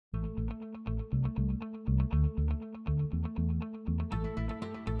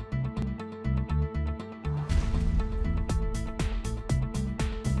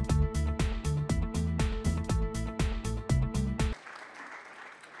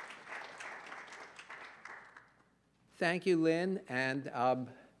Thank you, Lynn. And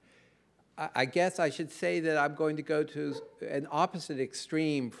I guess I should say that I'm going to go to an opposite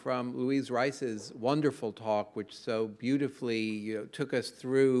extreme from Louise Rice's wonderful talk, which so beautifully took us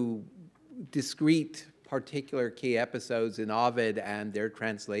through discrete, particular key episodes in Ovid and their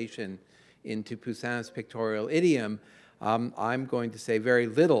translation into Poussin's pictorial idiom. I'm going to say very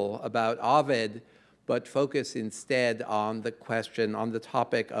little about Ovid, but focus instead on the question, on the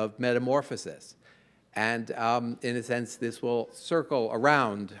topic of metamorphosis. And in a sense, this will circle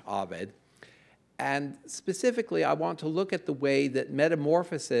around Ovid. And specifically, I want to look at the way that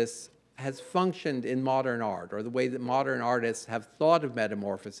metamorphosis has functioned in modern art, or the way that modern artists have thought of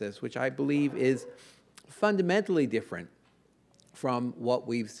metamorphosis, which I believe is fundamentally different from what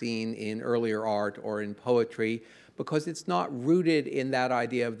we've seen in earlier art or in poetry, because it's not rooted in that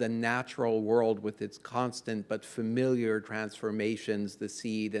idea of the natural world with its constant but familiar transformations, the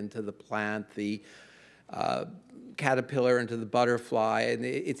seed into the plant, the caterpillar into the butterfly. And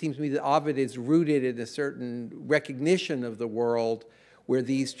it seems to me that Ovid is rooted in a certain recognition of the world where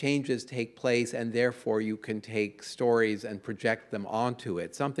these changes take place, and therefore you can take stories and project them onto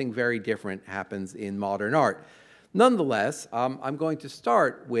it. Something very different happens in modern art. Nonetheless, I'm going to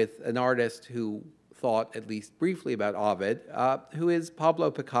start with an artist who thought, at least briefly, about Ovid, who is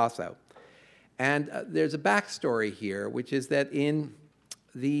Pablo Picasso. And there's a backstory here, which is that in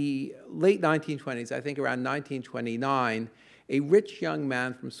the late 1920s, I think around 1929, a rich young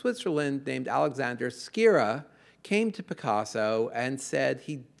man from Switzerland named Alexander Sciarra came to Picasso and said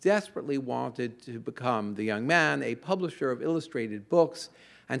he desperately wanted to become, the young man, a publisher of illustrated books,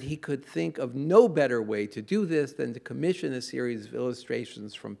 and he could think of no better way to do this than to commission a series of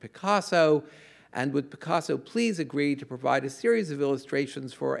illustrations from Picasso. And would Picasso please agree to provide a series of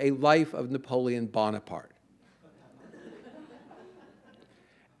illustrations for a life of Napoleon Bonaparte?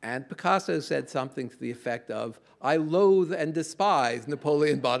 And Picasso said something to the effect of, "I loathe and despise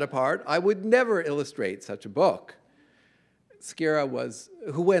Napoleon Bonaparte. I would never illustrate such a book." Sciarra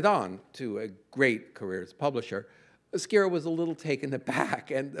who went on to a great career as a publisher, Sciarra was a little taken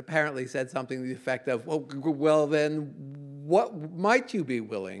aback and apparently said something to the effect of, well then, what might you be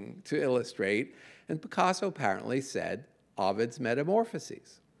willing to illustrate? And Picasso apparently said, Ovid's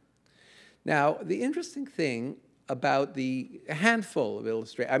Metamorphoses. Now, the interesting thing about the handful of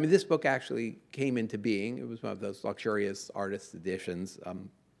illustrations, I mean, this book actually came into being, it was one of those luxurious artist editions,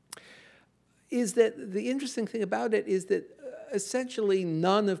 is that the interesting thing about it is that essentially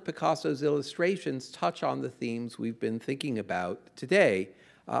none of Picasso's illustrations touch on the themes we've been thinking about today.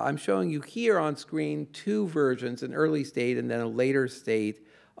 I'm showing you here on screen two versions, an early state and then a later state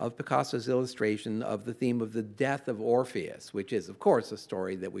of Picasso's illustration of the theme of the death of Orpheus, which is, of course, a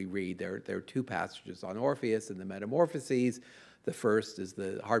story that we read. There are two passages on Orpheus in the Metamorphoses. The first is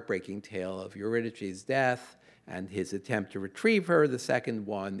the heartbreaking tale of Eurydice's death and his attempt to retrieve her. The second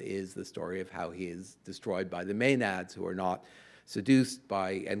one is the story of how he is destroyed by the Maenads, who are not seduced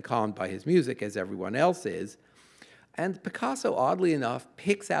by and conned by his music as everyone else is. And Picasso, oddly enough,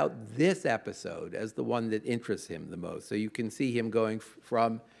 picks out this episode as the one that interests him the most. So you can see him going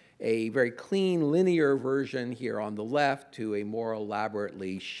from a very clean, linear version here on the left to a more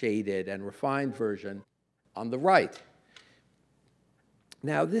elaborately shaded and refined version on the right.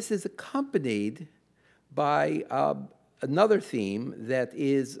 Now, this is accompanied by another theme that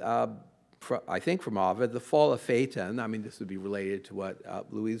is, I think from Ovid, the fall of Phaeton. I mean, this would be related to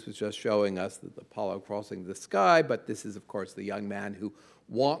what Louise was just showing us, the Apollo crossing the sky, but this is, of course, the young man who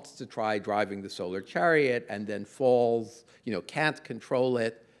wants to try driving the solar chariot and then falls, can't control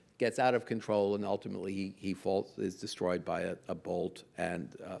it, gets out of control, and ultimately he falls, is destroyed by a bolt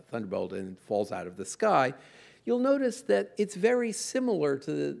and thunderbolt and falls out of the sky. You'll notice that it's very similar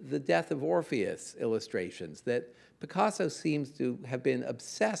to the death of Orpheus illustrations, that Picasso seems to have been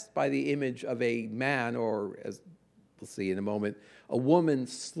obsessed by the image of a man, or as we'll see in a moment, a woman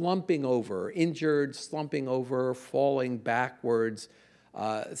slumping over, injured, slumping over, falling backwards,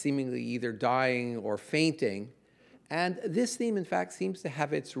 seemingly either dying or fainting. And this theme, in fact, seems to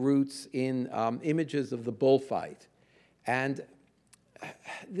have its roots in images of the bullfight. And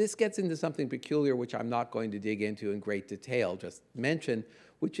this gets into something peculiar, which I'm not going to dig into in great detail, just mention,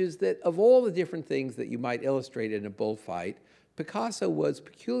 which is that of all the different things that you might illustrate in a bullfight, Picasso was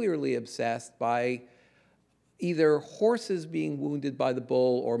peculiarly obsessed by either horses being wounded by the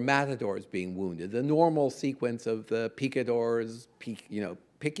bull or matadors being wounded. The normal sequence of the picadors,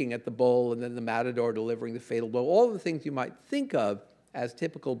 picking at the bull and then the matador delivering the fatal blow, all the things you might think of as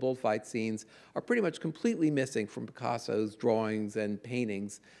typical bullfight scenes are pretty much completely missing from Picasso's drawings and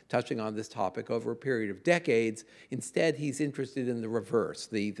paintings touching on this topic over a period of decades. Instead, he's interested in the reverse,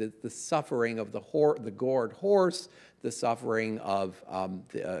 the suffering of the gored horse, the suffering of,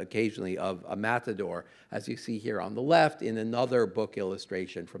 occasionally, of a matador, as you see here on the left in another book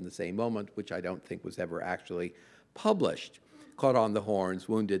illustration from the same moment, which I don't think was ever actually published, Caught on the Horns,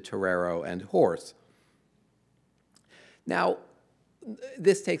 Wounded Torero, and Horse. Now,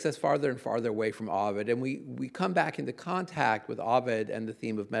 this takes us farther and farther away from Ovid, and we come back into contact with Ovid and the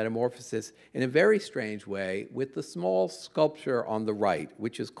theme of metamorphosis in a very strange way with the small sculpture on the right,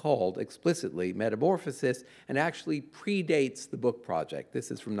 which is called explicitly Metamorphoses and actually predates the book project.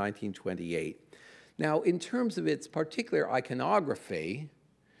 This is from 1928. Now, in terms of its particular iconography,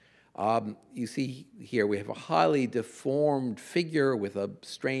 you see here we have a highly deformed figure with a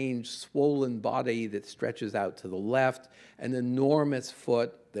strange swollen body that stretches out to the left, an enormous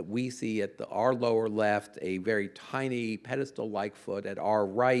foot that we see at our lower left, a very tiny pedestal-like foot at our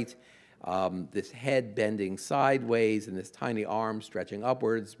right, this head bending sideways and this tiny arm stretching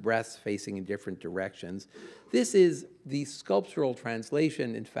upwards, breasts facing in different directions. This is the sculptural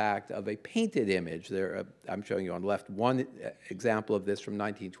translation, in fact, of a painted image. I'm showing you on the left one example of this from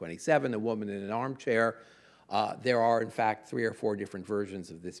 1927, a woman in an armchair. There are, in fact, 3 or 4 different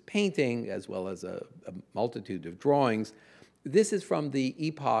versions of this painting, as well as a multitude of drawings. This is from the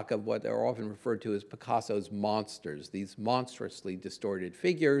epoch of what are often referred to as Picasso's monsters, these monstrously distorted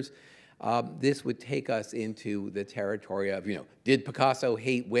figures. This would take us into the territory of, did Picasso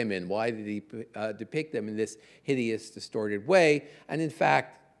hate women? Why did he depict them in this hideous, distorted way? And in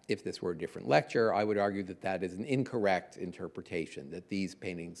fact, if this were a different lecture, I would argue that that is an incorrect interpretation, that these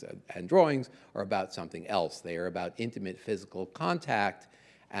paintings and drawings are about something else. They are about intimate physical contact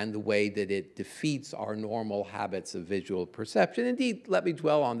and the way that it defeats our normal habits of visual perception. Indeed, let me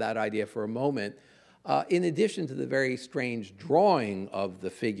dwell on that idea for a moment. In addition to the very strange drawing of the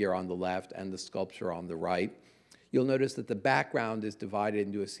figure on the left and the sculpture on the right, you'll notice that the background is divided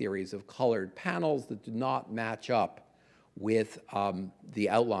into a series of colored panels that do not match up with the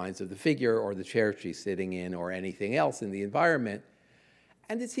outlines of the figure or the chair she's sitting in or anything else in the environment.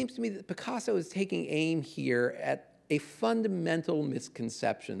 And it seems to me that Picasso is taking aim here at a fundamental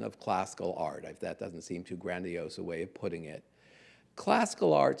misconception of classical art. If that doesn't seem too grandiose a way of putting it.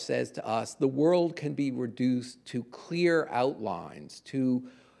 Classical art says to us the world can be reduced to clear outlines, to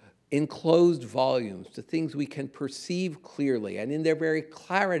enclosed volumes, to things we can perceive clearly. And in their very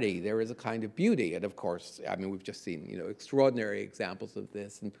clarity, there is a kind of beauty. And of course, I mean, we've just seen extraordinary examples of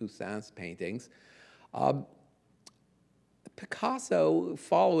this in Poussin's paintings. Picasso,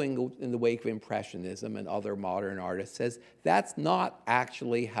 following in the wake of Impressionism and other modern artists, says that's not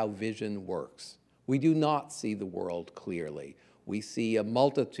actually how vision works. We do not see the world clearly. We see a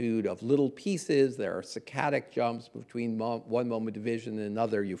multitude of little pieces. There are saccadic jumps between one moment of vision and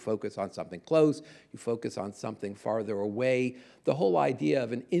another. You focus on something close. You focus on something farther away. The whole idea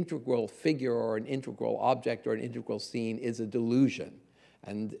of an integral figure or an integral object or an integral scene is a delusion.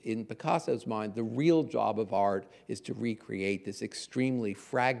 And in Picasso's mind, the real job of art is to recreate this extremely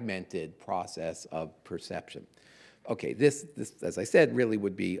fragmented process of perception. Okay, this, as I said, really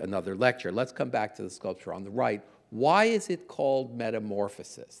would be another lecture. Let's come back to the sculpture on the right. Why is it called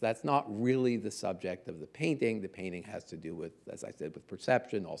Metamorphoses? That's not really the subject of the painting. The painting has to do with, as I said, with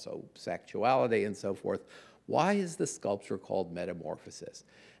perception, also sexuality and so forth. Why is the sculpture called Metamorphoses?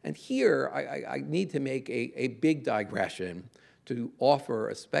 And here, I need to make a big digression to offer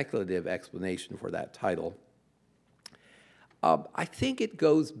a speculative explanation for that title. I think it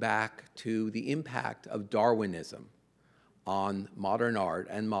goes back to the impact of Darwinism on modern art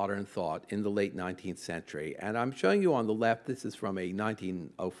and modern thought in the late 19th century. And I'm showing you on the left, this is from a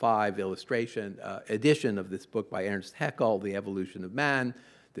 1905 illustration edition of this book by Ernst Haeckel, The Evolution of Man.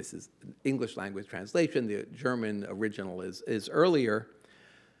 This is English language translation. The German original is earlier.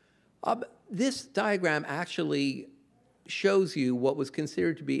 This diagram actually shows you what was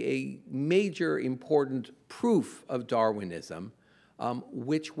considered to be a major important proof of Darwinism,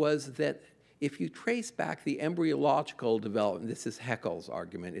 which was that if you trace back the embryological development, this is Haeckel's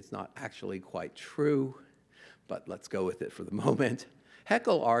argument, it's not actually quite true, but let's go with it for the moment.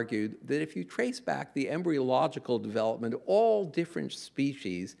 Haeckel argued that if you trace back the embryological development of all different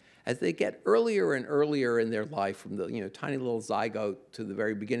species, as they get earlier and earlier in their life, from the tiny little zygote to the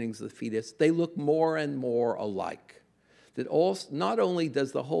very beginnings of the fetus, they look more and more alike. That not only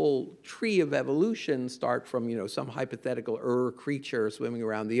does the whole tree of evolution start from some hypothetical creature swimming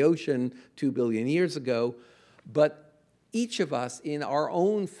around the ocean 2 billion years ago, but each of us in our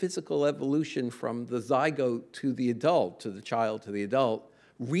own physical evolution from the zygote to the adult, to the child to the adult,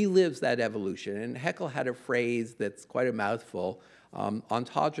 relives that evolution. And Haeckel had a phrase that's quite a mouthful.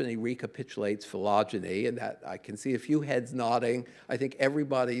 Ontogeny recapitulates phylogeny, and that I can see a few heads nodding. I think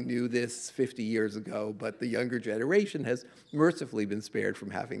everybody knew this 50 years ago, but the younger generation has mercifully been spared from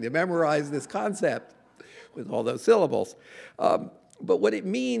having to memorize this concept with all those syllables. But what it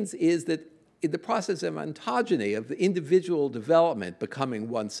means is that in the process of ontogeny, of the individual development becoming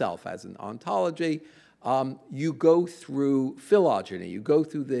oneself as an ontology, you go through phylogeny, you go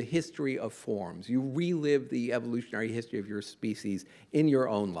through the history of forms, you relive the evolutionary history of your species in your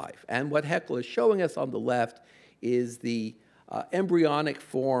own life. And what Haeckel is showing us on the left is the embryonic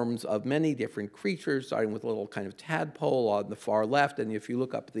forms of many different creatures, starting with a little kind of tadpole on the far left, and if you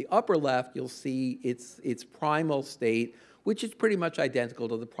look up at the upper left, you'll see its primal state, which is pretty much identical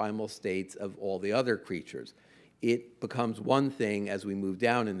to the primal states of all the other creatures. It becomes one thing as we move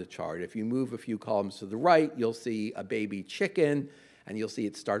down in the chart. If you move a few columns to the right, you'll see a baby chicken, and you'll see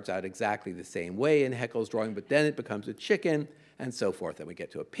it starts out exactly the same way in Haeckel's drawing, but then it becomes a chicken, and so forth. And we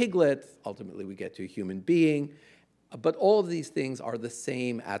get to a piglet, ultimately we get to a human being. But all of these things are the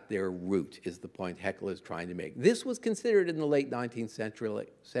same at their root, is the point Haeckel is trying to make. This was considered in the late 19th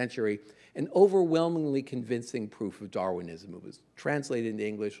century an overwhelmingly convincing proof of Darwinism. It was translated into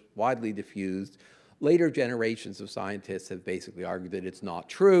English, widely diffused. Later generations of scientists have basically argued that it's not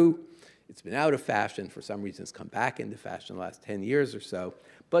true. It's been out of fashion. For some reason, it's come back into fashion in the last 10 years or so.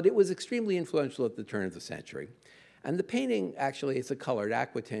 But it was extremely influential at the turn of the century. And the painting, actually, is a colored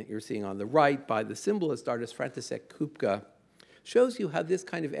aquatint you're seeing on the right by the symbolist artist František Kupka, shows you how this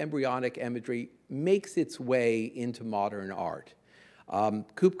kind of embryonic imagery makes its way into modern art.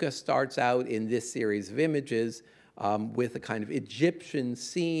 Kupka starts out in this series of images with a kind of Egyptian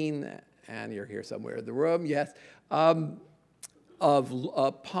scene, and you're here somewhere in the room, yes, of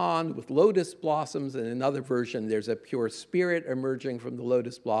a pond with lotus blossoms. In another version, there's a pure spirit emerging from the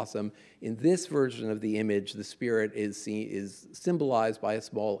lotus blossom. In this version of the image, the spirit is symbolized by a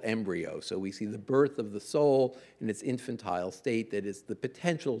small embryo. So we see the birth of the soul in its infantile state that is the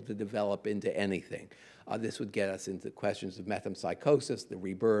potential to develop into anything. This would get us into questions of metempsychosis, the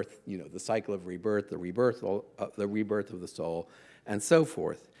rebirth, the cycle of rebirth, the rebirth of the soul, and so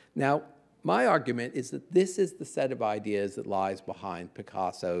forth. Now, my argument is that this is the set of ideas that lies behind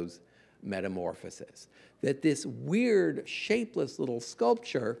Picasso's Metamorphoses, that this weird, shapeless little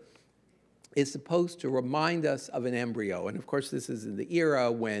sculpture is supposed to remind us of an embryo. And of course, this is in the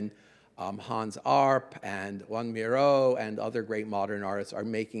era when Hans Arp and Juan Miró and other great modern artists are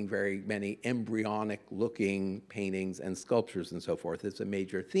making very many embryonic-looking paintings and sculptures and so forth. It's a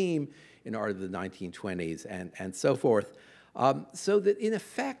major theme in art of the 1920s and so forth. So that, in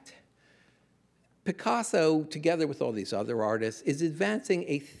effect, Picasso, together with all these other artists, is advancing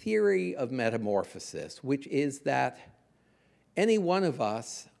a theory of metamorphosis, which is that any one of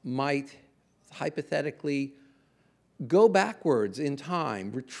us might hypothetically go backwards in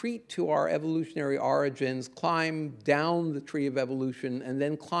time, retreat to our evolutionary origins, climb down the tree of evolution, and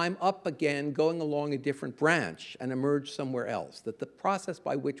then climb up again, going along a different branch and emerge somewhere else. That the process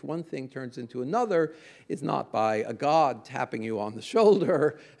by which one thing turns into another is not by a god tapping you on the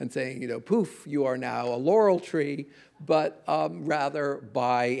shoulder and saying, poof, you are now a laurel tree, but rather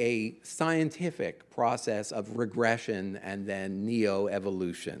by a scientific process of regression and then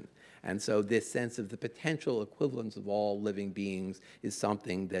neo-evolution. And so this sense of the potential equivalence of all living beings is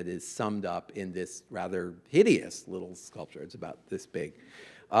something that is summed up in this rather hideous little sculpture. It's about this big,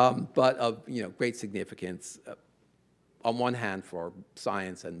 but of great significance on one hand for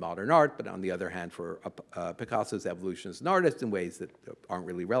science and modern art, but on the other hand for Picasso's evolution as an artist in ways that aren't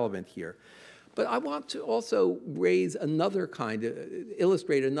really relevant here. But I want to also raise another kind of,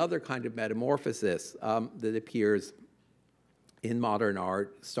 illustrate another kind of metamorphosis that appears in modern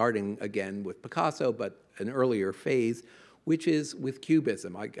art, starting again with Picasso, but an earlier phase, which is with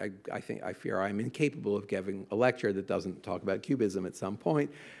Cubism. I fear I'm incapable of giving a lecture that doesn't talk about Cubism at some point.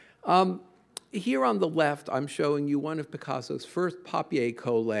 Here on the left, I'm showing you one of Picasso's first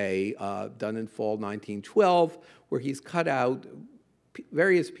papier-collé done in fall 1912, where he's cut out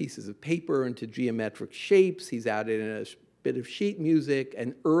various pieces of paper into geometric shapes. He's added in a bit of sheet music,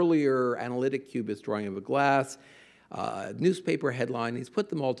 an earlier analytic cubist drawing of a glass, newspaper headline. He's put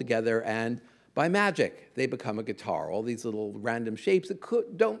them all together, and by magic, they become a guitar. All these little random shapes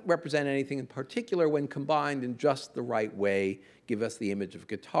that don't represent anything in particular, when combined in just the right way, give us the image of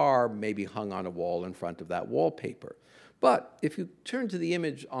guitar, maybe hung on a wall in front of that wallpaper. But if you turn to the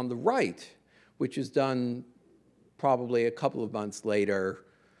image on the right, which is done probably a couple of months later,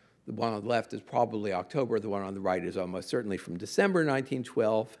 The one on the left is probably October. The one on the right is almost certainly from December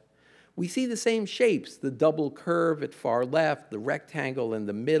 1912. We see the same shapes, the double curve at far left, the rectangle in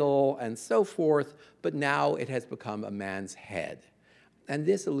the middle, and so forth, but now it has become a man's head. And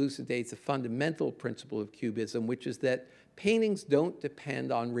this elucidates a fundamental principle of Cubism, which is that paintings don't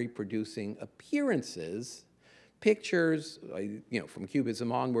depend on reproducing appearances. Pictures, from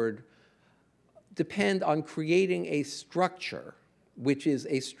Cubism onward, depend on creating a structure, which is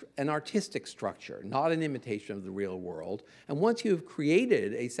an artistic structure, not an imitation of the real world. And once you have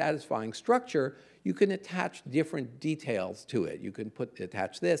created a satisfying structure, you can attach different details to it. You can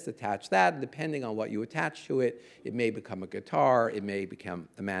attach this, attach that, and depending on what you attach to it, it may become a guitar, it may become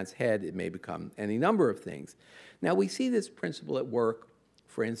a man's head, it may become any number of things. Now, we see this principle at work,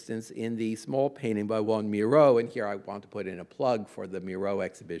 for instance, in the small painting by Juan Miró, and here I want to put in a plug for the Miró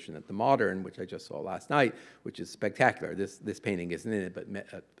exhibition at the Modern, which I just saw last night, which is spectacular. This painting isn't in it, but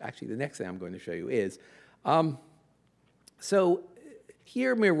actually the next thing I'm going to show you is. So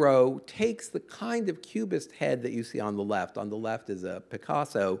here Miró takes the kind of cubist head that you see on the left. On the left is a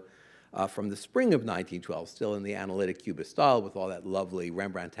Picasso from the spring of 1912, still in the analytic cubist style with all that lovely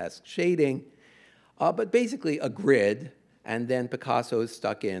Rembrandtesque shading, but basically a grid. And then Picasso has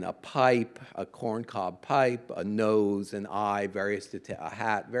stuck in a pipe, a corncob pipe, a nose, an eye, a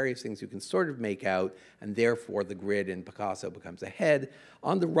hat, various things you can sort of make out, and therefore the grid in Picasso becomes a head.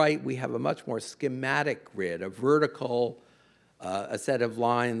 On the right, we have a much more schematic grid, a vertical, a set of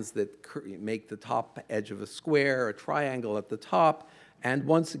lines that make the top edge of a square, a triangle at the top, and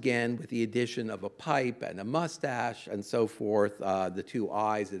once again, with the addition of a pipe and a mustache and so forth, the two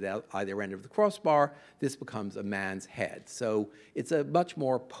eyes at either end of the crossbar, this becomes a man's head. So it's a much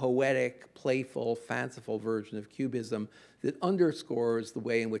more poetic, playful, fanciful version of Cubism that underscores the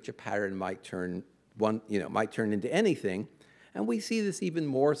way in which a pattern might turn into anything. And we see this even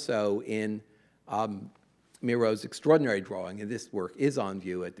more so in Miro's extraordinary drawing, and this work is on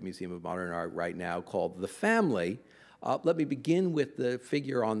view at the Museum of Modern Art right now, called The Family. Let me begin with the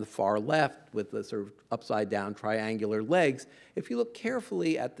figure on the far left with the sort of upside-down triangular legs. If you look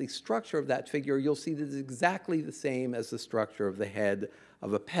carefully at the structure of that figure, you'll see that it's exactly the same as the structure of the head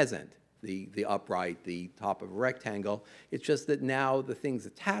of a peasant, the upright, the top of a rectangle. It's just that now the things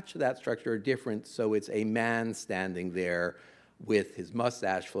attached to that structure are different, so it's a man standing there with his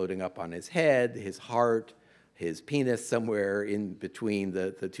mustache floating up on his head, his heart, his penis somewhere in between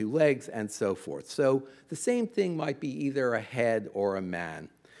the two legs, and so forth. So the same thing might be either a head or a man.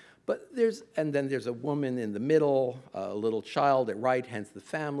 And then there's a woman in the middle, a little child at right, hence the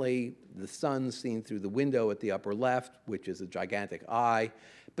family, the sun seen through the window at the upper left, which is a gigantic eye.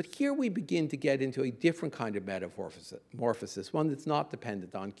 But here we begin to get into a different kind of metamorphosis, one that's not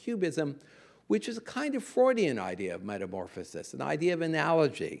dependent on Cubism, which is a kind of Freudian idea of metamorphosis, an idea of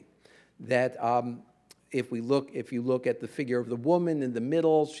analogy that if you look at the figure of the woman in the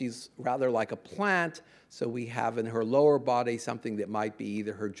middle, she's rather like a plant. So we have in her lower body something that might be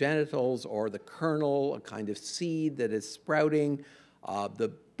either her genitals or the kernel, a kind of seed that is sprouting.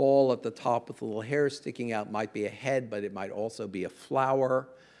 The ball at the top with the little hair sticking out might be a head, but it might also be a flower.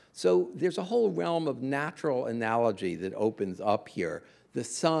 So there's a whole realm of natural analogy that opens up here. The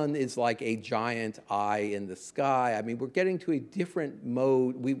sun is like a giant eye in the sky. I mean, we're getting to a different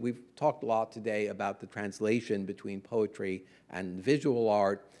mode. We've talked a lot today about the translation between poetry and visual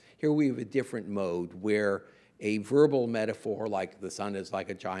art. Here we have a different mode where a verbal metaphor like the sun is like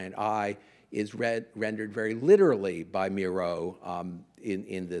a giant eye is rendered very literally by Miró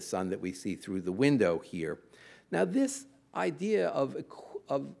in the sun that we see through the window here. Now, this idea of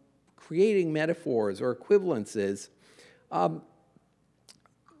creating metaphors or equivalences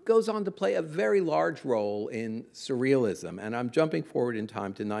goes on to play a very large role in surrealism. And I'm jumping forward in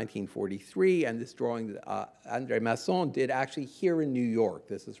time to 1943, and this drawing that André Masson did actually here in New York.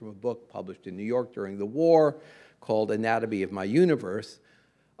 This is from a book published in New York during the war called Anatomy of My Universe.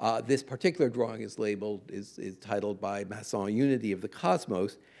 This particular drawing is titled by Masson, Unity of the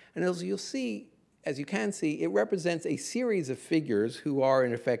Cosmos. And as you can see, it represents a series of figures who are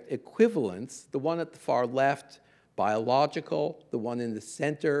in effect equivalents. The one at the far left, biological, the one in the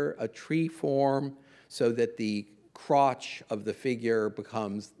center, a tree form, so that the crotch of the figure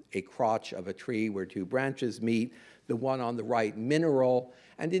becomes a crotch of a tree where two branches meet, the one on the right, mineral.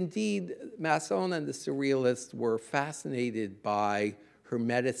 And indeed, Masson and the surrealists were fascinated by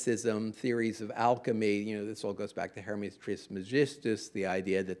Hermeticism, theories of alchemy. This all goes back to Hermes Trismegistus, the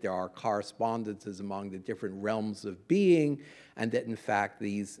idea that there are correspondences among the different realms of being, and that in fact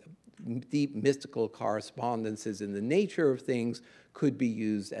these deep mystical correspondences in the nature of things could be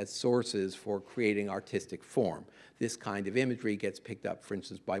used as sources for creating artistic form. This kind of imagery gets picked up, for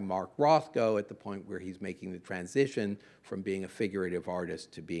instance, by Mark Rothko at the point where he's making the transition from being a figurative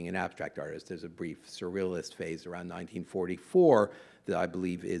artist to being an abstract artist. There's a brief surrealist phase around 1944 that I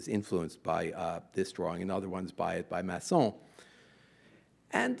believe is influenced by this drawing, and other ones by Masson.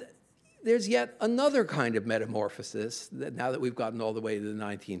 And there's yet another kind of metamorphosis, that now that we've gotten all the way to the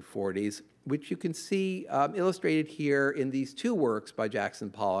 1940s, which you can see illustrated here in these two works by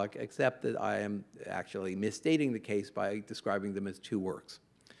Jackson Pollock, except that I am actually misstating the case by describing them as two works.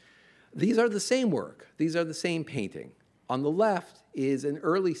 These are the same work. These are the same painting. On the left is an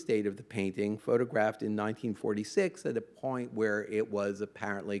early state of the painting, photographed in 1946 at a point where it was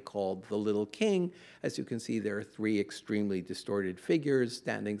apparently called The Little King. As you can see, there are three extremely distorted figures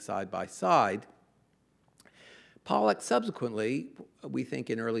standing side by side. Pollock subsequently, we think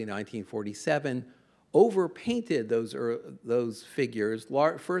in early 1947, overpainted those figures,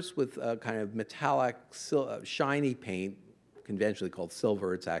 first with a kind of metallic, shiny paint, conventionally called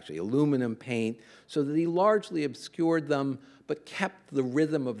silver. It's actually aluminum paint, so that he largely obscured them, but kept the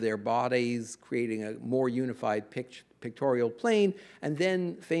rhythm of their bodies, creating a more unified pictorial plane, and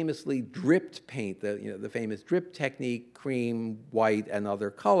then famously dripped paint, the famous drip technique, cream, white, and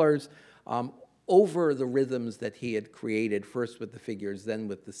other colors, over the rhythms that he had created, first with the figures, then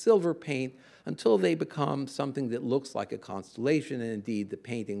with the silver paint, until they become something that looks like a constellation. And indeed, the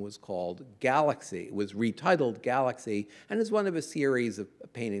painting was called Galaxy. It was retitled Galaxy, and is one of a series of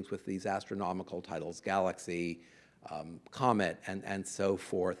paintings with these astronomical titles, Galaxy, Comet, and so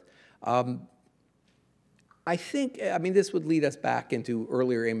forth. I mean, this would lead us back into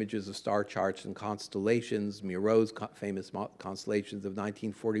earlier images of star charts and constellations, Miraut's famous constellations of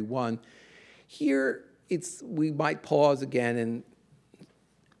 1941. Here, we might pause again and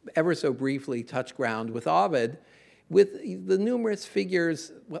ever so briefly touch ground with Ovid, with the numerous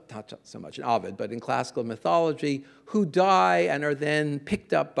figures, well, not so much in Ovid, but in classical mythology, who die and are then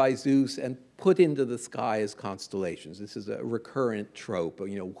picked up by Zeus and put into the sky as constellations. This is a recurrent trope.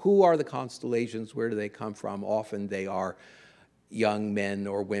 Who are the constellations? Where do they come from? Often they are young men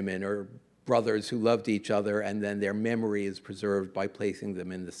or women or brothers who loved each other, and then their memory is preserved by placing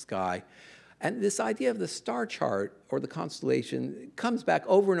them in the sky. And this idea of the star chart or the constellation comes back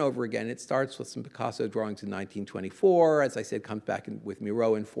over and over again. It starts with some Picasso drawings in 1924. As I said, comes back with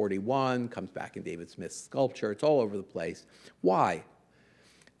Miraut in 41, comes back in David Smith's sculpture. It's all over the place. Why?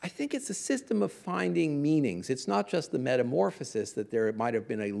 I think it's a system of finding meanings. It's not just the metamorphosis that there might have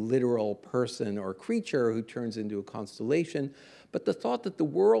been a literal person or creature who turns into a constellation, but the thought that the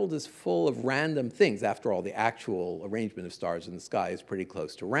world is full of random things. After all, the actual arrangement of stars in the sky is pretty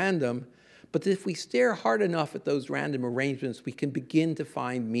close to random. But if we stare hard enough at those random arrangements, we can begin to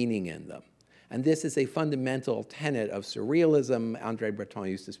find meaning in them. And this is a fundamental tenet of surrealism. André Breton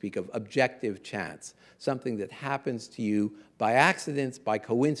used to speak of objective chance, something that happens to you by accidents, by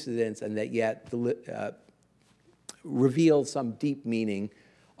coincidence, and that yet reveals some deep meaning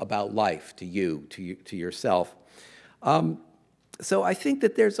about life to you, to yourself. So I think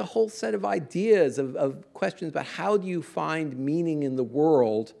that there's a whole set of ideas, of questions about how do you find meaning in the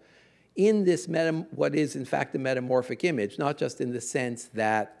world in this what is in fact a metamorphic image, not just in the sense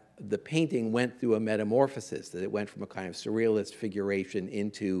that the painting went through a metamorphosis, that it went from a kind of surrealist figuration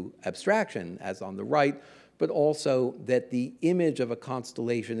into abstraction, as on the right, but also that the image of a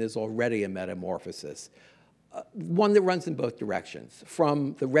constellation is already a metamorphosis, one that runs in both directions,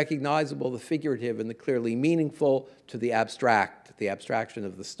 from the recognizable, the figurative, and the clearly meaningful, to the abstract, the abstraction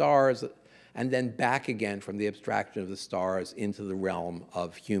of the stars, and then back again from the abstraction of the stars into the realm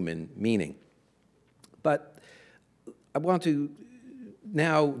of human meaning. But I want to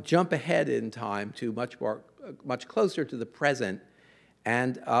now jump ahead in time to much closer to the present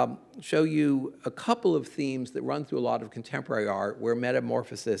and show you a couple of themes that run through a lot of contemporary art where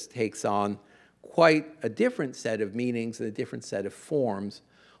metamorphosis takes on quite a different set of meanings and a different set of forms.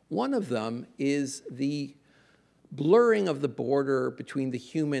 One of them is the blurring of the border between the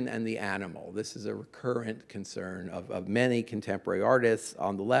human and the animal. This is a recurrent concern of many contemporary artists.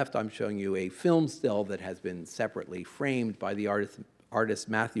 On the left, I'm showing you a film still that has been separately framed by the artist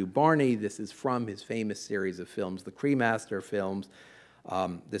Matthew Barney. This is from his famous series of films, the Cremaster films.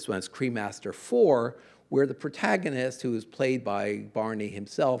 This one's Cremaster 4, where the protagonist, who is played by Barney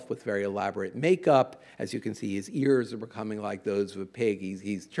himself with very elaborate makeup, as you can see, his ears are becoming like those of a pig.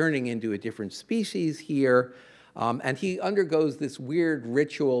 He's turning into a different species here. And he undergoes this weird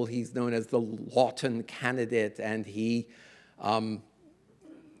ritual. He's known as the Lawton candidate, and he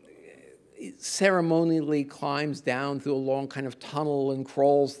ceremonially climbs down through a long kind of tunnel and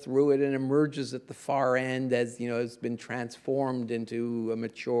crawls through it and emerges at the far end as, has been transformed into a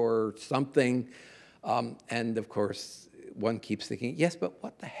mature something. And of course, one keeps thinking, yes, but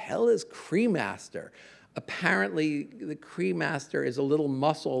what the hell is cremaster? Apparently, the cremaster is a little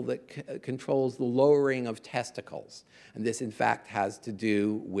muscle that controls the lowering of testicles. And this, in fact, has to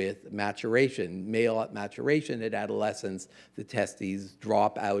do with maturation. Male maturation at adolescence, the testes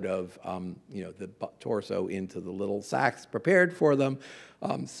drop out of the torso into the little sacs prepared for them.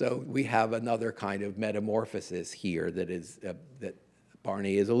 So we have another kind of metamorphosis here that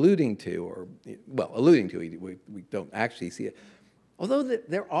Barney is alluding to, we don't actually see it. Although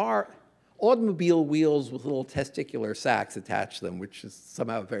there are automobile wheels with little testicular sacs attached to them, which is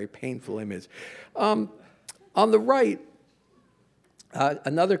somehow a very painful image. On the right,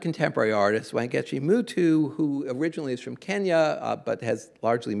 another contemporary artist, Wangechi Mutu, who originally is from Kenya, but has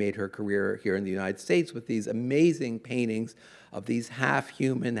largely made her career here in the United States with these amazing paintings of these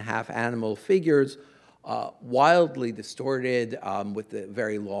half-human, half-animal figures, wildly distorted, with the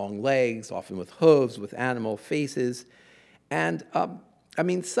very long legs, often with hooves, with animal faces. And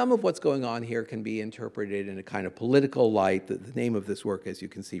some of what's going on here can be interpreted in a kind of political light. The name of this work, as you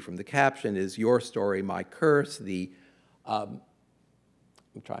can see from the caption, is Your Story, My Curse. I'm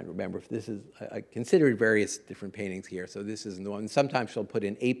trying to remember if this is, I considered various different paintings here, so this isn't the one. Sometimes she'll put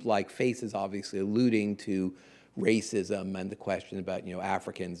in ape-like faces, obviously alluding to racism and the question about,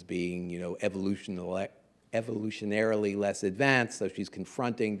 Africans being, evolutionarily less advanced, so she's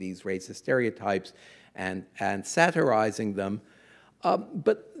confronting these racist stereotypes and satirizing them.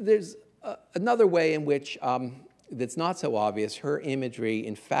 But there's another way in which that's not so obvious. Her imagery,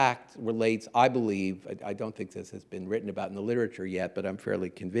 in fact, relates, I believe, I don't think this has been written about in the literature yet, but I'm fairly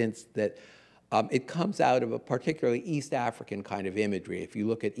convinced that it comes out of a particularly East African kind of imagery. If you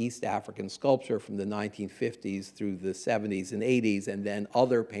look at East African sculpture from the 1950s through the 70s and 80s, and then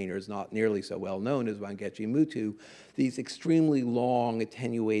other painters not nearly so well known as Wangechi Mutu, these extremely long,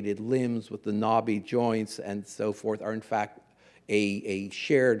 attenuated limbs with the knobby joints and so forth are in fact a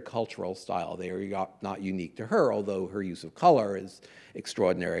shared cultural style. They are not unique to her, although her use of color is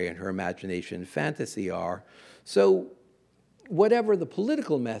extraordinary and her imagination and fantasy are. So whatever the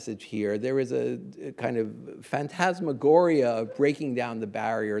political message here, there is a kind of phantasmagoria of breaking down the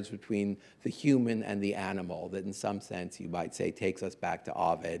barriers between the human and the animal that in some sense you might say takes us back to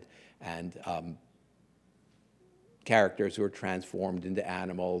Ovid and characters who are transformed into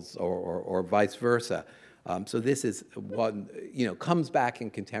animals or vice versa. So this is one, comes back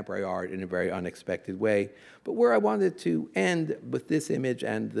in contemporary art in a very unexpected way. But where I wanted to end with this image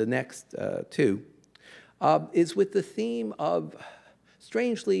and the next two is with the theme of,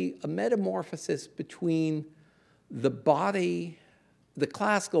 strangely, a metamorphosis between the body, the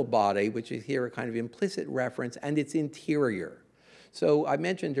classical body, which is here a kind of implicit reference, and its interior. So I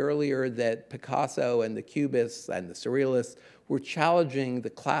mentioned earlier that Picasso and the Cubists and the Surrealists were challenging the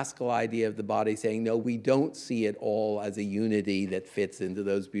classical idea of the body, saying, no, we don't see it all as a unity that fits into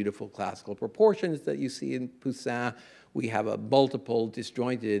those beautiful classical proportions that you see in Poussin. We have a multiple,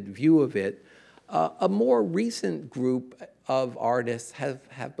 disjointed view of it. A more recent group of artists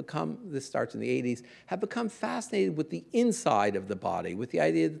have become, this starts in the 80s, have become fascinated with the inside of the body, with the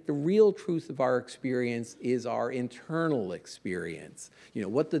idea that the real truth of our experience is our internal experience.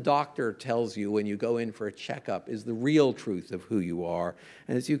 What the doctor tells you when you go in for a checkup is the real truth of who you are.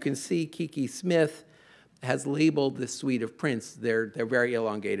 And as you can see, Kiki Smith has labeled this suite of prints. They're very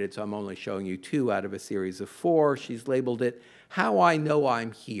elongated, so I'm only showing you 2 out of a series of 4. She's labeled it, How I Know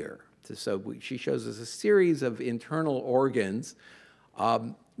I'm Here. So she shows us a series of internal organs,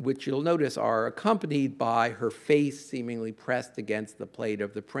 which you'll notice are accompanied by her face seemingly pressed against the plate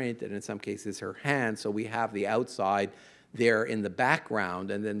of the print, and in some cases her hand. So we have the outside there in the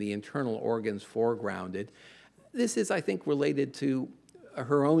background, and then the internal organs foregrounded. This is, I think, related to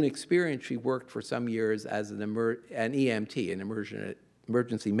her own experience. She worked for some years as an EMT, an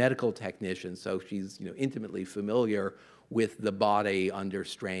emergency medical technician, so she's intimately familiar with the body under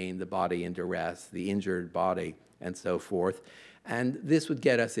strain, the body in duress, the injured body, and so forth. And this would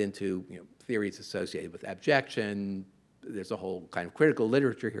get us into theories associated with abjection. There's a whole kind of critical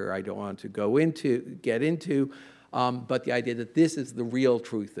literature here I don't want to get into, but the idea that this is the real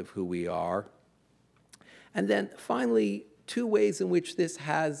truth of who we are. And then finally, 2 ways in which this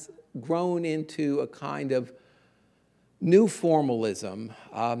has grown into a kind of new formalism,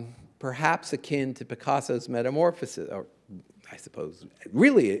 perhaps akin to Picasso's Metamorphoses, or I suppose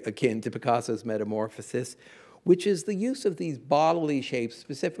really akin to Picasso's Metamorphoses, which is the use of these bodily shapes,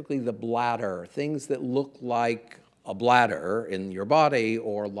 specifically the bladder, things that look like a bladder in your body,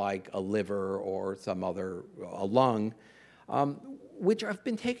 or like a liver or some other, a lung, which have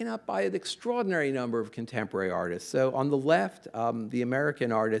been taken up by an extraordinary number of contemporary artists. So on the left, the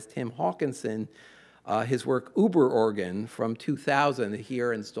American artist Tim Hawkinson, his work Uber Organ from 2000,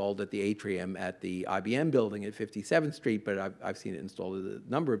 here installed at the atrium at the IBM building at 57th Street, but I've seen it installed at a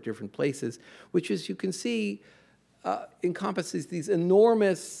number of different places, which, as you can see, encompasses these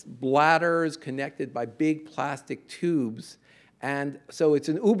enormous bladders connected by big plastic tubes. And so it's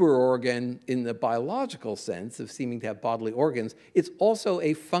an Uber organ in the biological sense of seeming to have bodily organs. It's also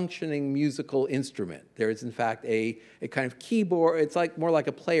a functioning musical instrument. There is, in fact, a kind of keyboard. It's like more like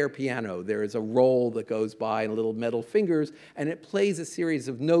a player piano. There is a roll that goes by and little metal fingers, and it plays a series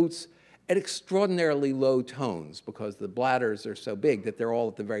of notes at extraordinarily low tones, because the bladders are so big that they're all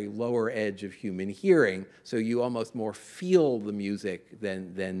at the very lower edge of human hearing, so you almost more feel the music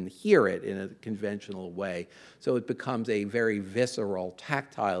than hear it in a conventional way. So it becomes a very visceral,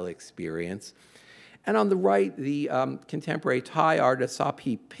 tactile experience. And on the right, the contemporary Thai artist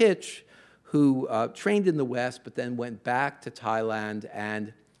Sapi Pitch, who trained in the West but then went back to Thailand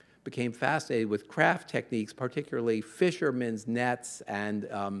and became fascinated with craft techniques, particularly fishermen's nets and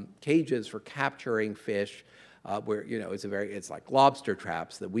cages for capturing fish, where, you know, it's like lobster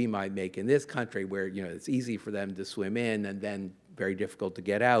traps that we might make in this country, where, you know, it's easy for them to swim in and then very difficult to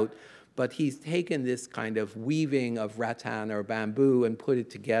get out. But he's taken this kind of weaving of rattan or bamboo and put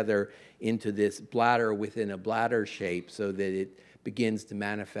it together into this bladder within a bladder shape, so that it begins to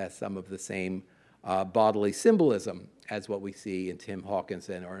manifest some of the same bodily symbolism as what we see in Tim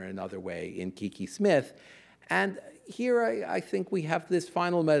Hawkinson, or in another way in Kiki Smith. And here I think we have this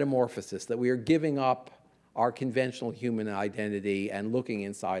final metamorphosis, that we are giving up our conventional human identity and looking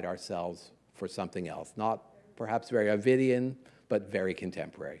inside ourselves for something else. Not perhaps very Ovidian, but very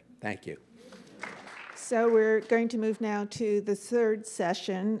contemporary. Thank you. So we're going to move now to the third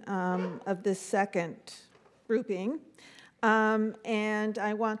session of this second grouping. And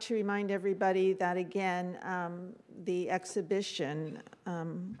I want to remind everybody that, again, the exhibition,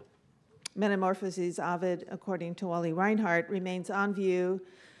 Metamorphoses, Ovid, according to Wally Reinhardt, remains on view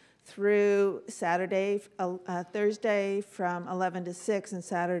through Thursday from 11 to 6 and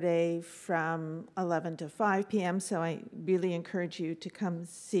Saturday from 11 to 5 p.m. So I really encourage you to come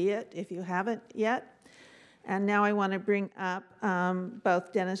see it if you haven't yet. And now I want to bring up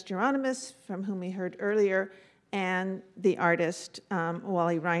both Dennis Geronimus, from whom we heard earlier, and the artist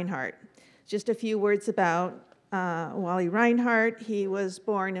Wally Reinhardt. Just a few words about Wally Reinhardt. He was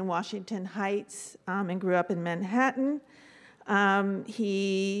born in Washington Heights and grew up in Manhattan.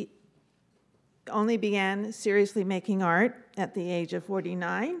 He only began seriously making art at the age of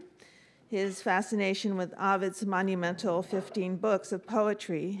 49. His fascination with Ovid's monumental 15 books of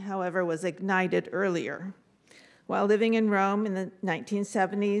poetry, however, was ignited earlier. While living in Rome in the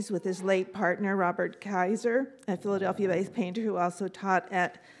 1970s with his late partner, Robert Kaiser, a Philadelphia-based painter who also taught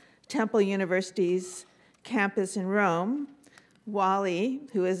at Temple University's campus in Rome, Wally,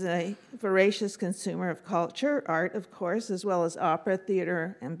 who is a voracious consumer of culture, art, of course, as well as opera,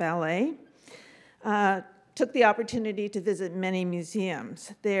 theater, and ballet, took the opportunity to visit many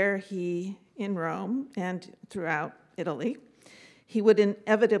museums. There in Rome and throughout Italy, he would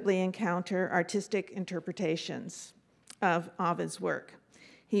inevitably encounter artistic interpretations of Ovid's work.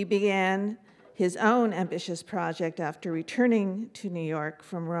 He began his own ambitious project after returning to New York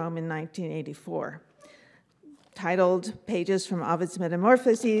from Rome in 1984, titled Pages from Ovid's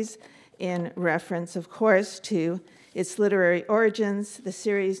Metamorphoses, in reference, of course, to its literary origins. The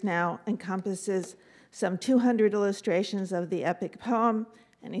series now encompasses some 200 illustrations of the epic poem,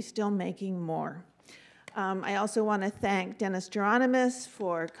 and he's still making more. I also want to thank Dennis Geronimus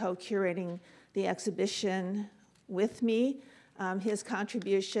for co-curating the exhibition with me. His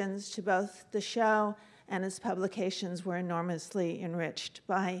contributions to both the show and his publications were enormously enriched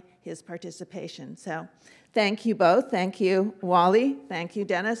by his participation. So thank you both. Thank you, Wally. Thank you,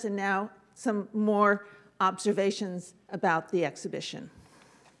 Dennis. And now some more observations about the exhibition.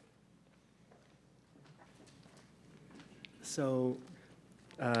 So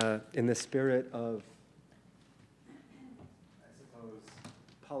in the spirit of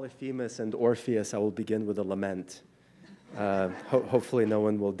Polyphemus and Orpheus, I will begin with a lament. Hopefully no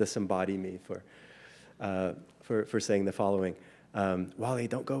one will disembody me for saying the following. Wally,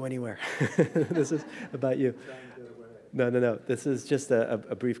 don't go anywhere. This is about you. No. This is just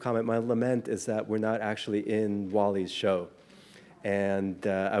a brief comment. My lament is that we're not actually in Wally's show. And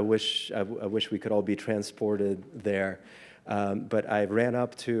I wish we could all be transported there. But I ran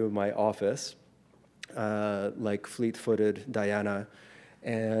up to my office, like fleet-footed Diana,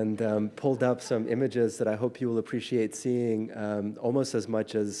 and pulled up some images that I hope you will appreciate seeing almost as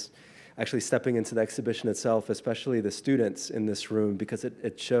much as actually stepping into the exhibition itself, especially the students in this room, because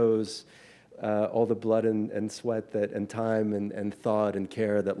it shows all the blood and sweat and time and thought and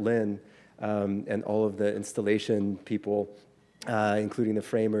care that Lynn and all of the installation people, including the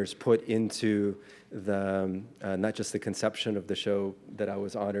framers, put into the not just the conception of the show that I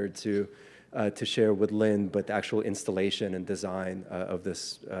was honored to share with Lynn, but the actual installation and design of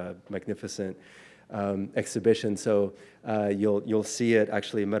this magnificent exhibition. So you'll see it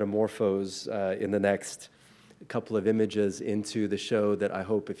actually metamorphose in the next couple of images into the show that I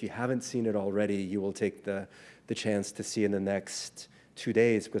hope, if you haven't seen it already, you will take the chance to see in the next 2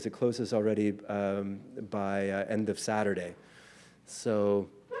 days, because it closes already by end of Saturday. So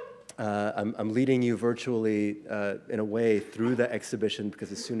I'm leading you virtually in a way through the exhibition,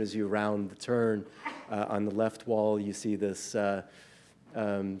 because as soon as you round the turn on the left wall, you see this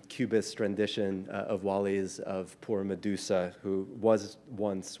cubist rendition of Wally's of poor Medusa, who was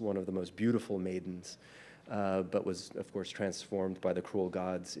once one of the most beautiful maidens, but was, of course, transformed by the cruel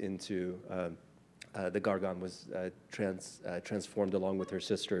gods into, the Gargon was transformed along with her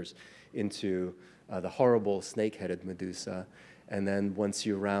sisters into the horrible snake-headed Medusa. And then once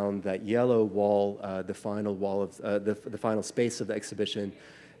you round that yellow wall, the final wall of the final space of the exhibition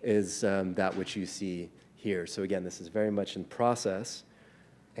is that which you see here. So again, this is very much in process,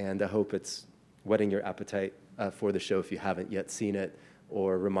 and I hope it's whetting your appetite for the show if you haven't yet seen it,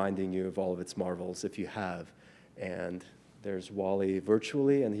 or reminding you of all of its marvels if you have. And there's Wally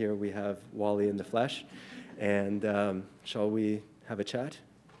virtually, and here we have Wally in the flesh. And shall we have a chat?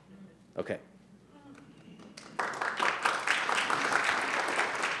 Okay.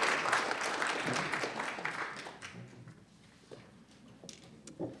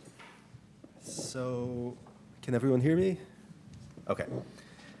 So, can everyone hear me? Okay.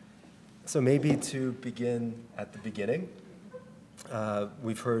 So maybe to begin at the beginning,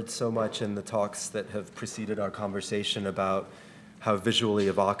 we've heard so much in the talks that have preceded our conversation about how visually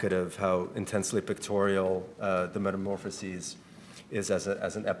evocative, how intensely pictorial the Metamorphoses is as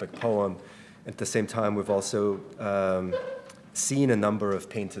an epic poem. At the same time, we've also seen a number of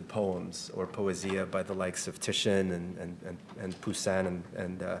painted poems or poesia by the likes of Titian and Poussin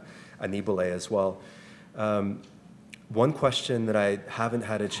and Annibale as well. One question that I haven't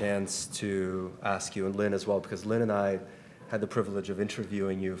had a chance to ask you, and Lynn as well, because Lynn and I had the privilege of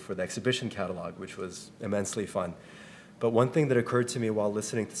interviewing you for the exhibition catalog, which was immensely fun. But one thing that occurred to me while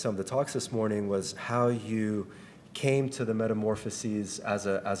listening to some of the talks this morning was how you came to the Metamorphoses as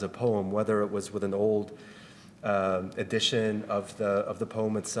a poem, whether it was with an old edition of the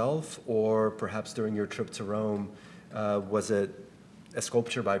poem itself, or perhaps during your trip to Rome, was it a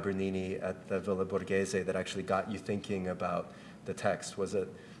sculpture by Bernini at the Villa Borghese that actually got you thinking about the text? Was it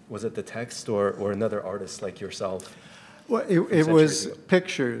the text or another artist like yourself? Well, it was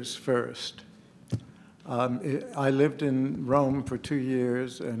pictures first. I lived in Rome for 2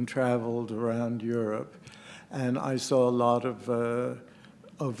 years and traveled around Europe, and I saw a lot of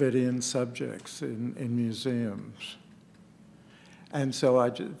Ovidian subjects in museums. And so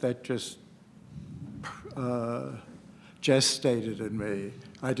that just gestated in me.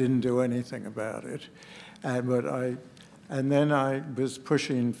 I didn't do anything about it. And then I was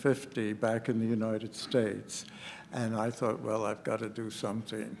pushing 50 back in the United States, and I thought, well, I've got to do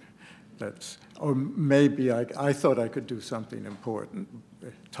something or maybe I thought I could do something important.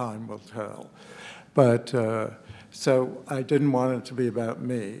 Time will tell. But so I didn't want it to be about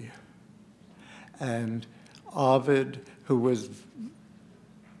me. And Ovid, who was,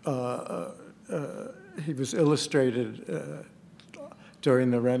 he was illustrated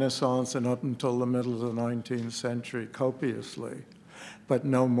during the Renaissance and up until the middle of the 19th century copiously, but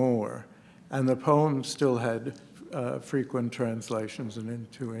no more. And the poem still had frequent translations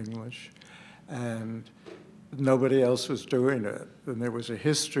into English, and nobody else was doing it. And there was a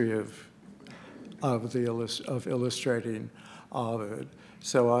history of illustrating Ovid.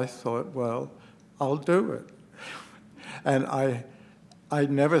 So I thought, well, I'll do it. And I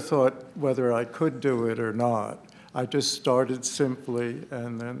never thought whether I could do it or not. I just started simply,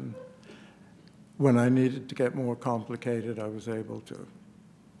 and then when I needed to get more complicated, I was able to.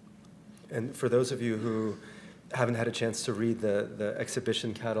 And for those of you who haven't had a chance to read the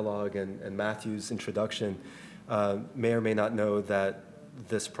exhibition catalog and Matthew's introduction, may or may not know that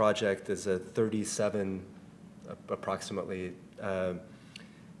this project is a 37, approximately,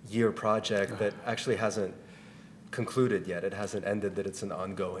 year project that actually hasn't concluded yet. It hasn't ended, that it's an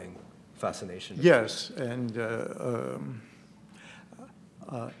ongoing fascination. Yes, and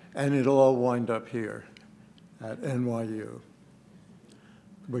it'll all wind up here at NYU.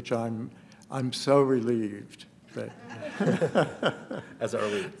 which I'm so relieved that As are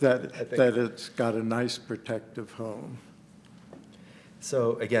we, that it's got a nice protective home.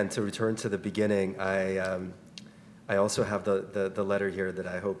 So again, to return to the beginning, I also have the letter here that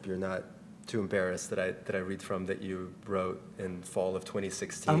I hope you're not too embarrassed that I read from, that you wrote in fall of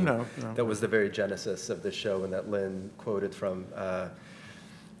 2016. Oh, no. That was the very genesis of the show, and that Lynn quoted from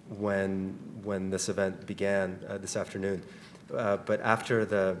when this event began this afternoon. But after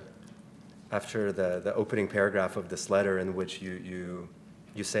the opening paragraph of this letter, in which you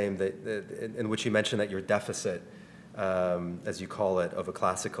say that in which you mention that your deficit, as you call it, of a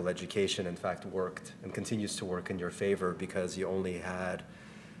classical education, in fact, worked and continues to work in your favor because you only had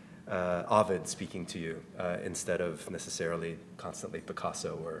Ovid speaking to you instead of necessarily constantly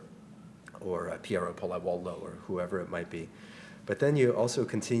Picasso or Piero Polaiuolo or whoever it might be. But then you also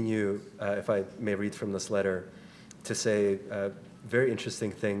continue, if I may read from this letter, to say very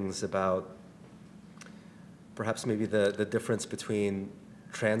interesting things about perhaps maybe the difference between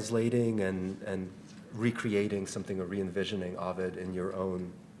translating and recreating something or re-envisioning Ovid in your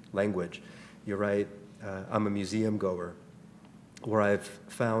own language. You write, I'm a museum goer, where I've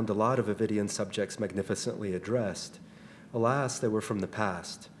found a lot of Ovidian subjects magnificently addressed. Alas, they were from the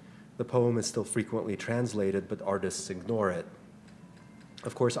past. The poem is still frequently translated, but artists ignore it.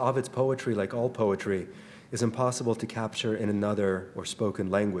 Of course, Ovid's poetry, like all poetry, is impossible to capture in another or spoken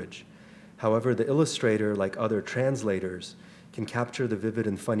language. However, the illustrator, like other translators, can capture the vivid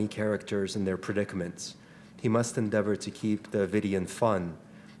and funny characters and their predicaments. He must endeavor to keep the Ovidian fun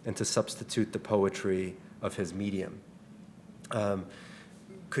and to substitute the poetry of his medium.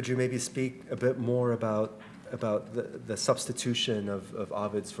 Could you maybe speak a bit more about the substitution of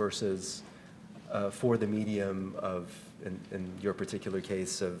Ovid's verses for the medium of, in your particular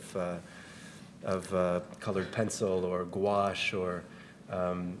case, of colored pencil or gouache, or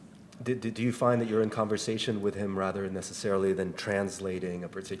do you find that you're in conversation with him rather necessarily than translating a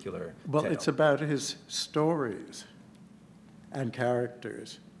particular Well, tale? it's about his stories and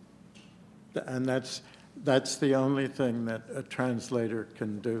characters, and that's the only thing that a translator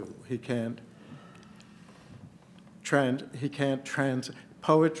can do. He can't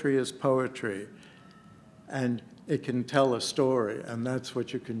poetry is poetry, and it can tell a story, and that's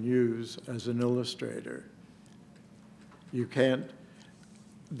what you can use as an illustrator. You can't,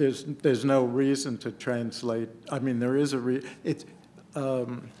 there's no reason to translate. I mean, there is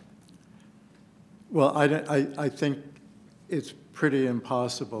well, I think it's pretty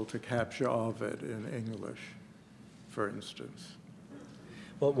impossible to capture Ovid in English, for instance.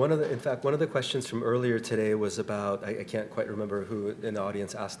 Well, in fact, one of the questions from earlier today was about, I can't quite remember who in the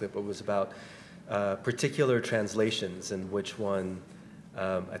audience asked it, but was about particular translations and which one,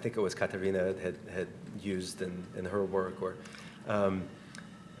 I think it was Katerina had used in her work. Or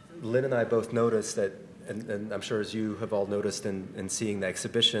Lynn and I both noticed that, and I'm sure as you have all noticed in seeing the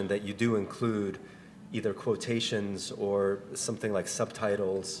exhibition, that you do include either quotations or something like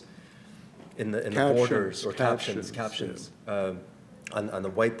subtitles in the borders, or captions yeah. On the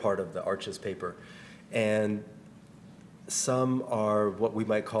white part of the Arches paper. And some are what we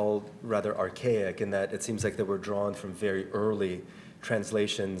might call rather archaic, in that it seems like they were drawn from very early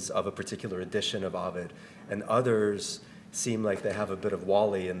translations of a particular edition of Ovid. And others seem like they have a bit of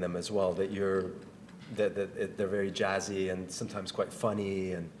Wally in them as well, that they're very jazzy and sometimes quite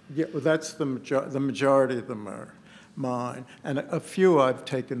funny. And Yeah, well, that's the majority of them are mine, and a few I've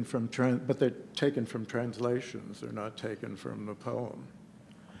taken from but they're taken from translations. They're not taken from the poem.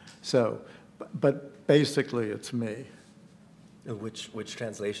 So, but basically, it's me. which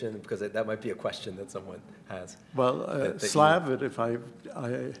translation? Because that might be a question that someone has. Well, Slavid. If I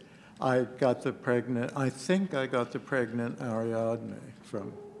got the pregnant. I think I got the pregnant Ariadne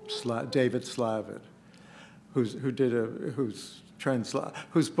from David Slavid, whose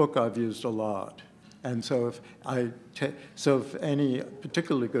book I've used a lot. And so if any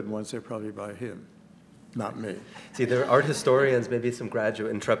particularly good ones, they're probably by him, not me. See, there are art historians, maybe some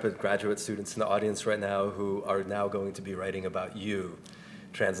intrepid graduate students in the audience right now who are now going to be writing about you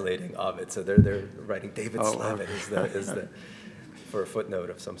translating Ovid. So they're writing David Slavid is the for a footnote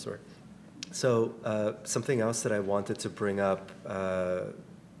of some sort. So something else that I wanted to bring up,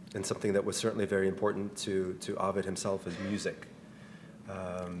 and something that was certainly very important to Ovid himself, is music.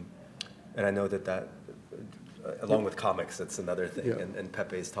 And I know that along with comics, that's another thing. Yeah. And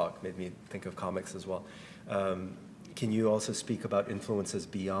Pepe's talk made me think of comics as well. Can you also speak about influences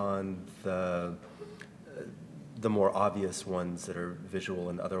beyond the more obvious ones that are visual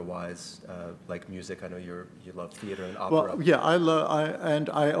and otherwise, like music? I know you love theater and opera. Well, yeah,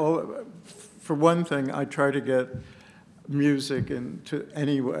 for one thing, I try to get music into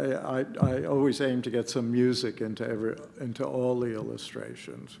anyway. I always aim to get some music into all the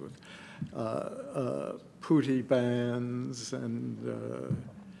illustrations with pooty bands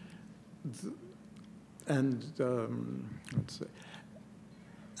let's see.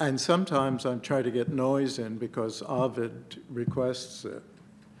 And sometimes I try to get noise in because Ovid requests it.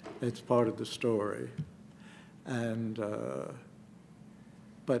 It's part of the story. And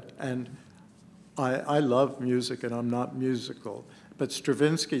I love music and I'm not musical. But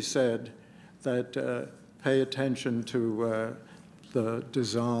Stravinsky said that pay attention to the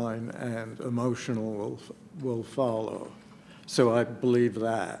design and emotional will follow. So I believe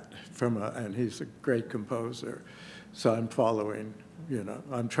that and he's a great composer. So I'm following,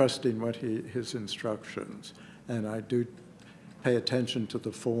 I'm trusting his instructions. And I do pay attention to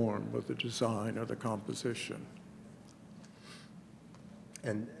the form or the design or the composition.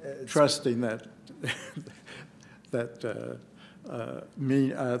 And trusting that that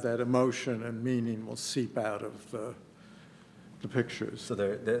emotion and meaning will seep out of the pictures. So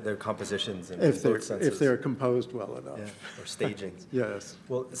they're compositions in if both senses. If they're composed well enough. Yeah, or stagings. Yes.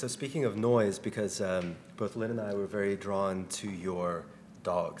 Well, so speaking of noise, because both Lynn and I were very drawn to your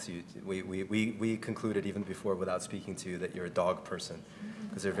dogs. We concluded even before, without speaking to you, that you're a dog person,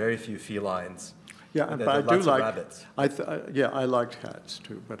 because there are very few felines. Yeah, but I do like rabbits. I like cats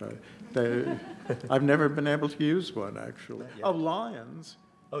too, but I've never been able to use one actually. Yeah. Oh, lions.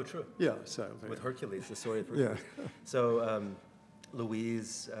 Oh, true. Yeah, so with Hercules, the story of Hercules. Yeah. So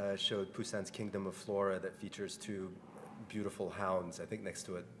Louise showed Poussin's Kingdom of Flora that features two beautiful hounds, I think next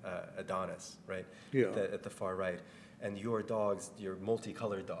to it, Adonis, right? Yeah. At the far right. And your dogs, your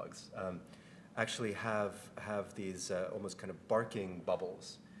multicolored dogs, actually have these almost kind of barking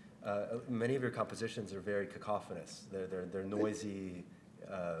bubbles. Many of your compositions are very cacophonous. They're noisy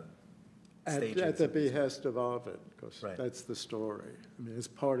stages. At the behest of Ovid, because right. That's the story. I mean, it's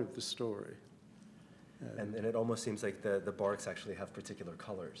part of the story. And it almost seems like the barks actually have particular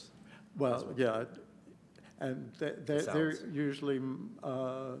colors. Well, yeah, and they're usually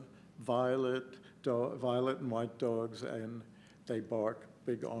violet and white dogs, and they bark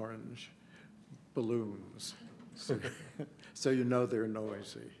big orange balloons. So you know they're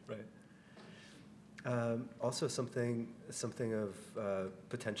noisy. Right. Also, something of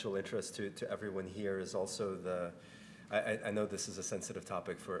potential interest to everyone here is also I know this is a sensitive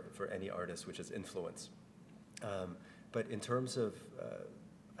topic for any artist, which is influence. But in terms of,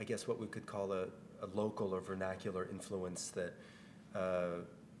 I guess, what we could call a local or vernacular influence that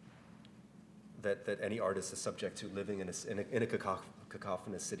any artist is subject to living in a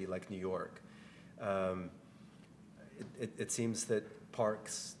cacophonous city like New York. It seems that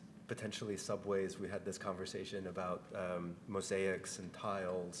parks, potentially subways, we had this conversation about mosaics and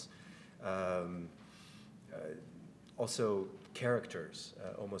tiles, also characters,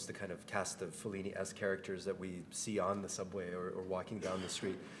 almost the kind of cast of Fellini-esque characters that we see on the subway or walking down the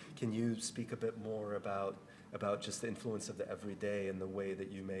street. Can you speak a bit more about just the influence of the everyday and the way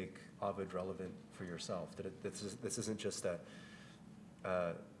that you make Ovid relevant for yourself? That this isn't just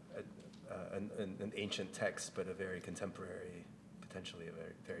an ancient text, but a very contemporary, potentially a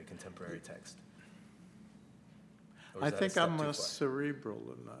very, very contemporary text. I think I'm less cerebral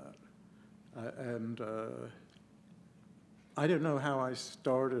than that. And I don't know how I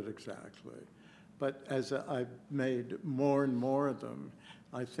started exactly, but as I've made more and more of them,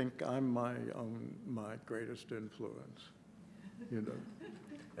 I think I'm my greatest influence,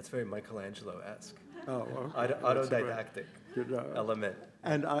 That's very Michelangelo-esque. Oh, okay. Autodidactic element.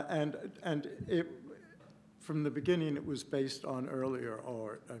 And it, from the beginning, it was based on earlier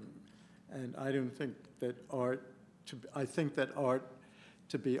art, and I don't think that I think that art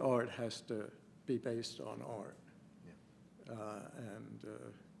to be art has to be based on art. Yeah.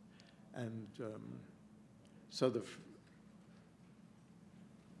 So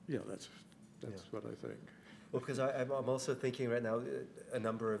that's what I think. Well, because I'm also thinking right now, a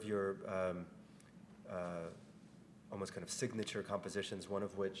number of your almost kind of signature compositions, one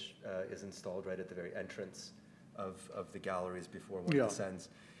of which is installed right at the very entrance of the galleries before one descends,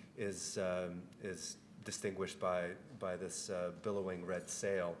 is distinguished by this billowing red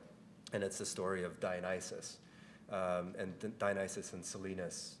sail, and it's the story of Dionysus. And Dionysus and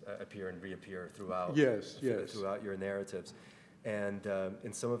Silenus appear and reappear throughout throughout your narratives. And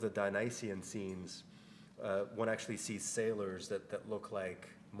in some of the Dionysian scenes, one actually sees sailors that look like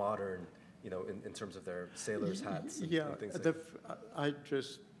modern, in terms of their sailors' hats and things like that. I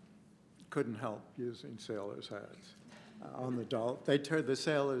just couldn't help using sailors' hats. On the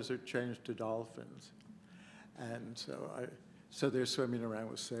sailors are changed to dolphins, and so they're swimming around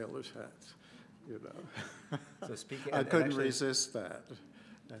with sailors' hats. you know. So speaking, I and couldn't actually, resist that.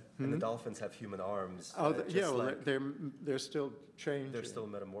 And the dolphins have human arms. Oh, just yeah, well, like they're still changing. they're still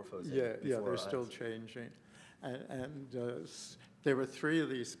metamorphosing. Yeah, before they're our still eyes. changing. And there were 3 of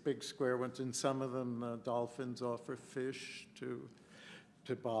these big square ones, and some of them dolphins offer fish to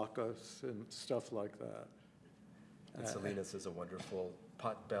Bacchus and stuff like that. And Silenus is a wonderful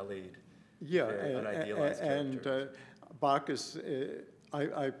pot-bellied, Yeah, very unidealized character. Bacchus,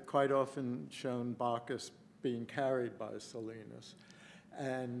 I've quite often shown Bacchus being carried by Silenus.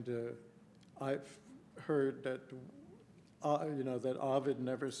 And I've heard that, that Ovid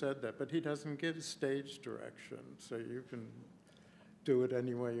never said that, but he doesn't give stage direction, so you can do it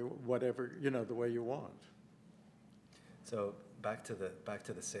any way, whatever, the way you want. So back to the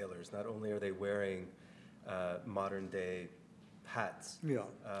sailors. Not only are they wearing modern day hats. Yeah,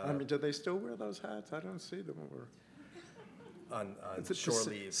 do they still wear those hats? I don't see them wear. On shore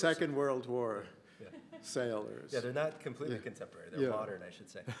leave. Second World War sailors. Yeah, they're not completely contemporary. They're modern, I should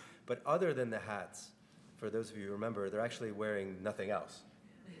say. But other than the hats, for those of you who remember, they're actually wearing nothing else.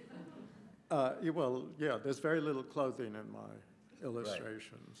 There's very little clothing in my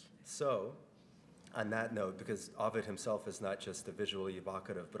illustrations. Right. So, on that note, because Ovid himself is not just a visually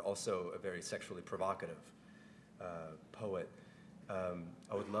evocative, but also a very sexually provocative poet,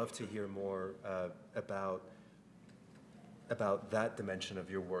 I would love to hear more about that dimension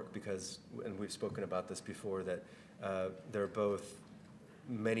of your work, because, and we've spoken about this before, that there are both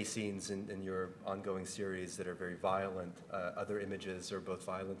many scenes in your ongoing series that are very violent. Other images are both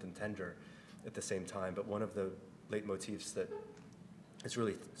violent and tender at the same time. But one of the leitmotifs that is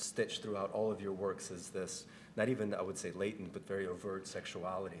really stitched throughout all of your works is this, not even, I would say, latent, but very overt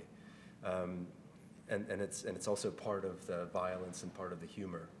sexuality. And it's also part of the violence and part of the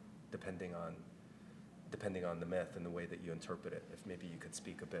humor, depending on the myth and the way that you interpret it. If maybe you could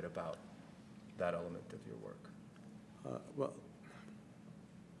speak a bit about that element of your work.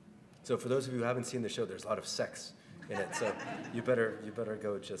 So for those of you who haven't seen the show, there's a lot of sex in it. So you better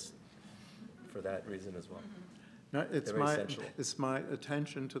go just for that reason as well. No, it's my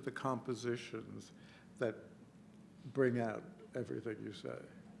attention to the compositions that bring out everything you say,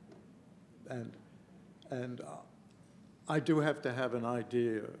 and I do have to have an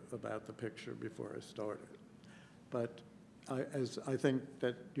idea about the picture before I start it, but I think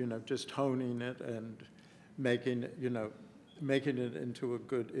that just honing it and making it into a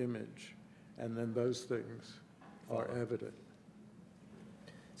good image, and then those things are evident.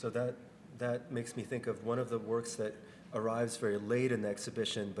 So that makes me think of one of the works that arrives very late in the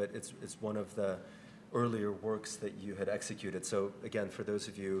exhibition, but it's one of the earlier works that you had executed. So again, for those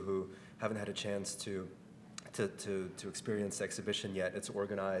of you who haven't had a chance to experience the exhibition yet, it's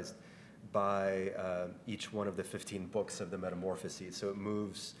organized by each one of the 15 books of the Metamorphoses. So it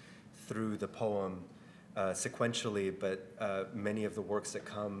moves through the poem sequentially, but many of the works that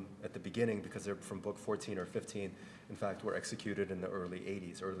come at the beginning, because they're from book 14 or 15, in fact, were executed in the early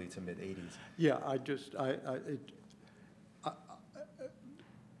 80s, early to mid 80s. Yeah,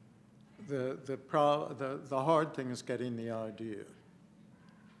 the hard thing is getting the idea,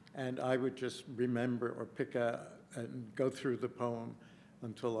 and I would just remember or pick out and go through the poem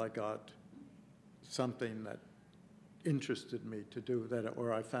until I got something that interested me to do that,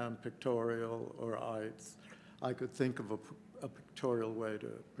 or I found pictorial, or I could think of a pictorial way to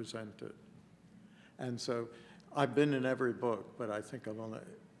present it. And so I've been in every book, but I think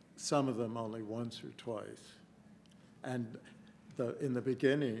some of them only once or twice. And in the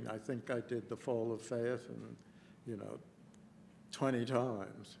beginning, I think I did The Fall of Phaethon, 20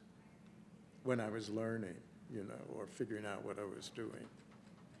 times when I was learning, or figuring out what I was doing.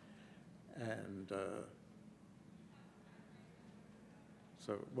 And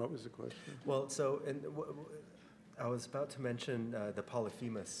so what was the question? Well, I was about to mention the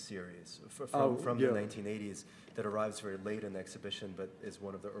Polyphemus series from the 1980s that arrives very late in the exhibition, but is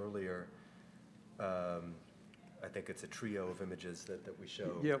one of the earlier, I think it's a trio of images that we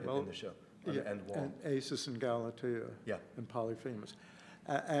show in the show, on the end wall. And Acis and Galatea, and Polyphemus.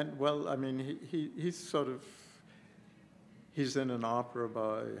 He's in an opera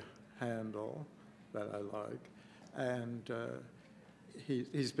by Handel that I like, and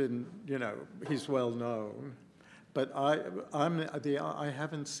he's been, he's well known, but I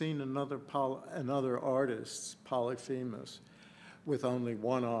haven't seen another artist's Polyphemus with only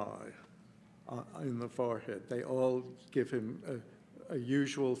one eye in the forehead. They all give him a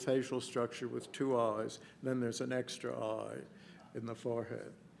usual facial structure with two eyes, and then there's an extra eye in the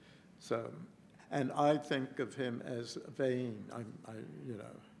forehead. So, and I think of him as vain.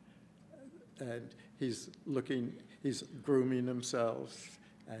 And he's grooming himself,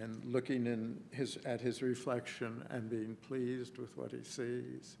 and looking at his reflection and being pleased with what he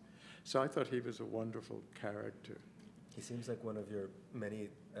sees. So I thought he was a wonderful character. He seems like one of your many,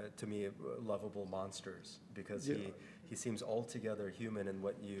 to me, lovable monsters, because he seems altogether human. And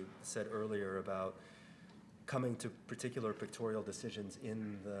what you said earlier about coming to particular pictorial decisions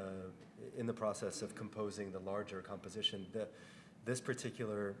in the process of composing the larger composition, this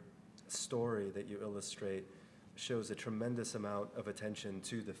particular story that you illustrate shows a tremendous amount of attention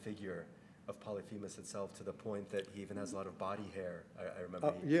to the figure of Polyphemus itself, to the point that he even has a lot of body hair. I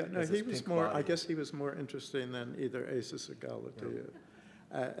remember. He was more. Body. I guess he was more interesting than either Acis or Galatea,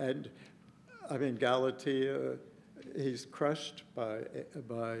 and I mean Galatea, he's crushed by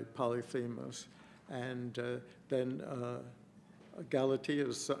Polyphemus, and then Galatea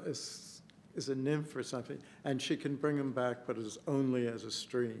is a nymph or something, and she can bring him back, but it's only as a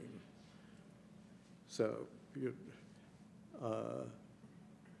stream. So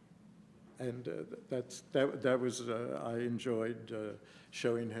that was I enjoyed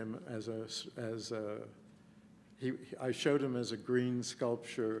showing him I showed him as a green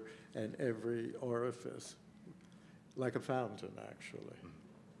sculpture in every orifice, like a fountain actually,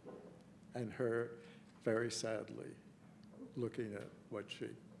 and her very sadly looking at what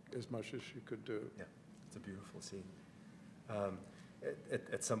as much as she could do. Yeah, it's a beautiful scene.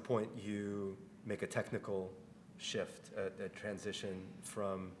 At some point you make a technical shift, a transition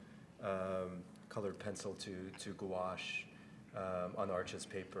from colored pencil to gouache on Arches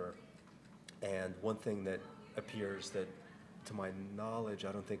paper. And one thing that appears that, to my knowledge,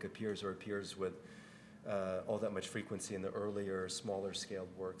 I don't think appears with all that much frequency in the earlier, smaller scaled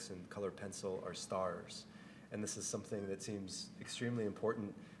works in colored pencil are stars. And this is something that seems extremely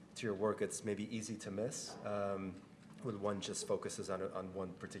important to your work. It's maybe easy to miss when one just focuses on one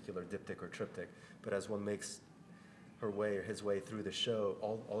particular diptych or triptych. But as one makes his way through the show,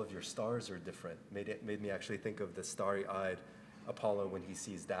 all of your stars are different. Made me actually think of the starry-eyed Apollo when he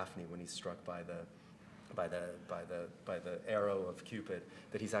sees Daphne, when he's struck by the arrow of Cupid,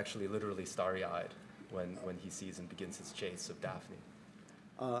 that he's actually literally starry-eyed when he sees and begins his chase of Daphne.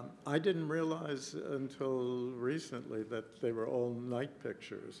 I didn't realize until recently that they were all night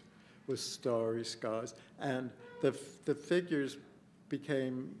pictures with starry skies, and the figures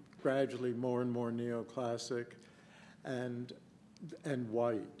became gradually more and more neoclassic and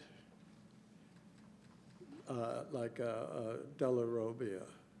white, like Della Robbia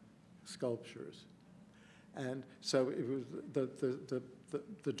sculptures. And so it was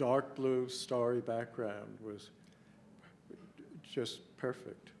the dark blue starry background was just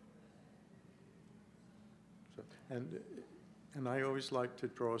perfect. So, and I always liked to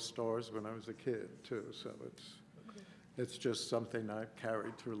draw stars when I was a kid too, so it's just something I've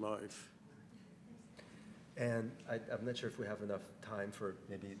carried through life. And I'm not sure if we have enough time for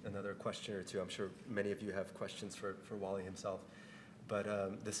maybe another question or two. I'm sure many of you have questions for Wally himself. But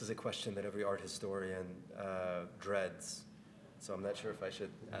this is a question that every art historian dreads. So I'm not sure if I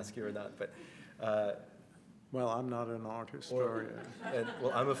should ask you or not. But well, I'm not an art historian.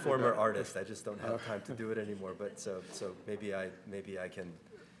 Well, I'm a former artist. I just don't have time to do it anymore. But so maybe I can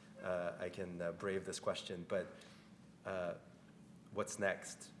brave this question. But what's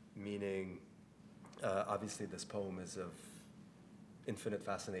next? Meaning, obviously, this poem is of infinite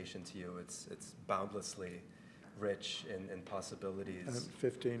fascination to you. It's boundlessly rich in possibilities.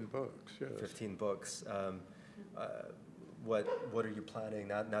 15 books, yes. 15 books. What are you planning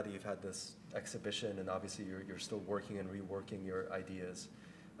now that you've had this exhibition, and obviously you're still working and reworking your ideas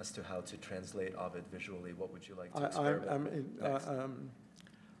as to how to translate Ovid visually? What would you like to experiment next?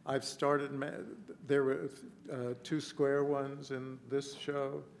 I've started, there were 2 square ones in this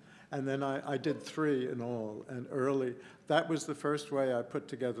show, and then I did 3 in all, and early. That was the first way I put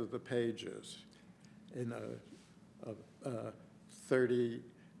together the pages in a 30,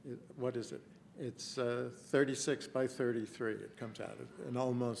 what is it? It's 36 by 33, it comes out, an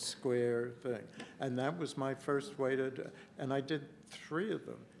almost square thing. And that was my first way and I did 3 of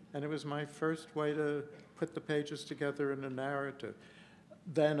them. And it was my first way to put the pages together in a narrative.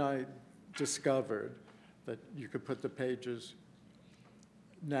 Then I discovered that you could put the pages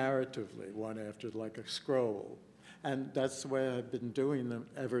narratively, one after, like a scroll. And that's the way I've been doing them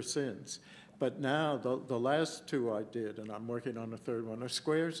ever since. But now, the last 2 I did, and I'm working on a 3rd one, are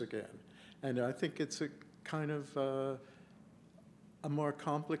squares again. And I think it's a kind of a more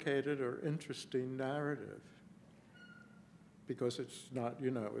complicated or interesting narrative. Because it's not,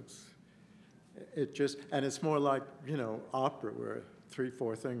 and it's more like, opera, where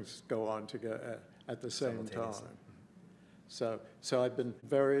 3-4 things go on together at the same time. So I've been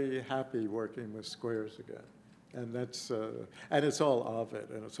very happy working with squares again. And that's, and it's all Ovid,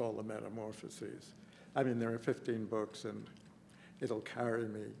 and it's all the Metamorphoses. I mean, there are 15 books, and it'll carry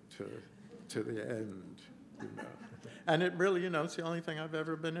me to the end, you know. And it really, you know, it's the only thing I've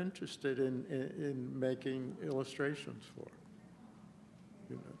ever been interested in making illustrations for,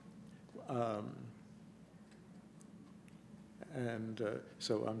 you know.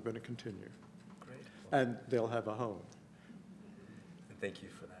 So I'm going to continue. Great. And they'll have a home. Thank you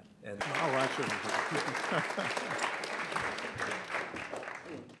for that. And oh, I shouldn't have.